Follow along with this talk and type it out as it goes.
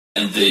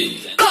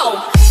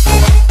Go!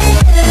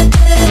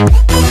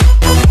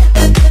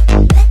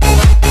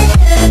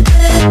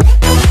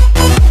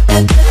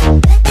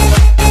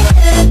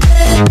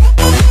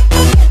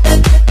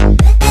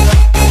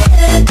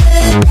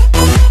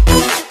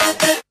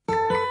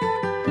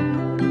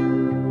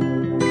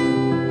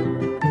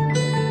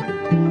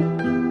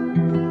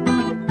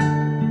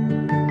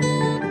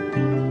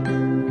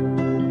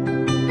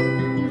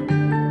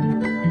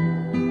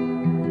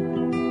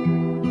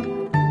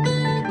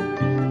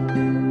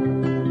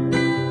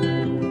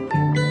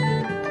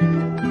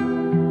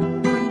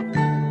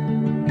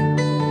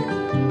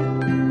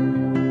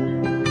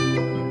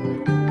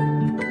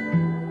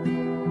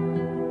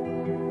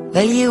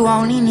 Well, you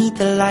only need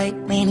the light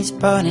when it's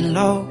burning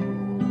low.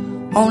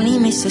 Only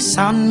miss the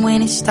sun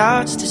when it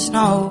starts to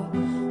snow.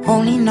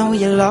 Only know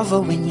you love her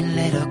when you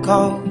let her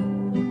go.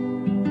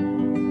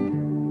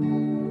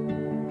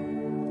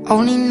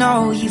 Only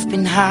know you've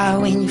been high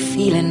when you're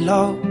feeling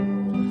low.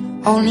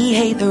 Only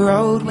hate the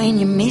road when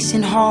you're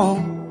missing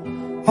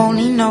home.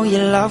 Only know you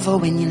love her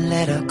when you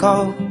let her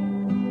go.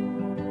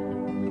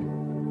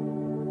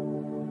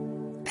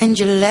 And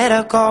you let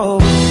her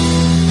go.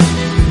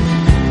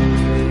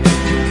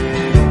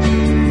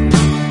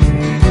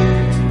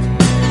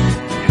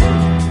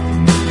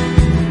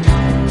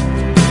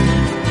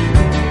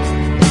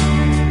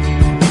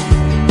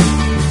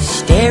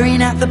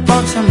 Staring at the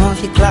bottom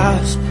of your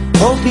glass,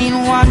 hoping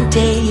one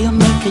day you'll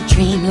make a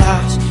dream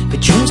last. But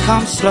dreams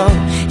come slow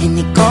and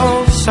they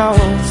go so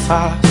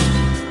fast.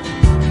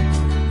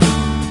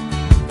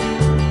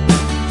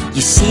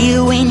 You see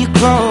it when you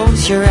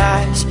close your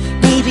eyes.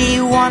 Maybe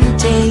one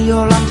day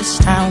you'll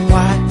understand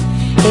why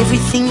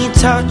everything you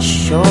touch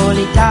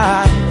surely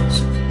dies.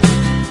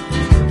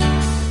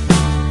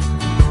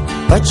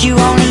 But you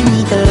only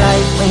need the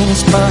light when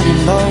it's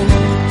burning low.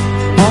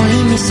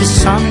 Only miss the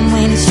sun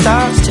when it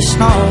starts to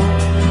snow.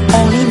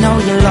 Only know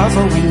you love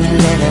her when you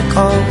let her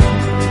go.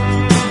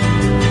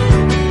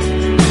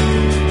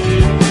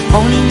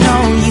 Only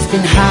know you've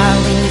been high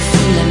when you're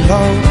feeling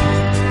low.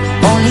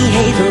 Only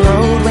hate the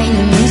road when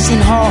you're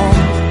missing home.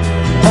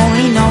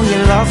 Only know you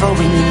love her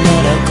when you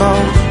let her go.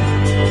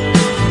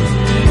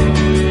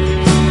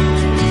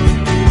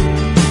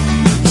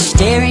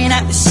 Staring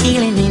at the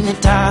ceiling in the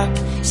dark.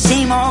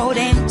 Same old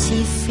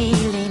empty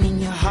feeling in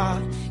your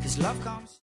heart. 'Cause love comes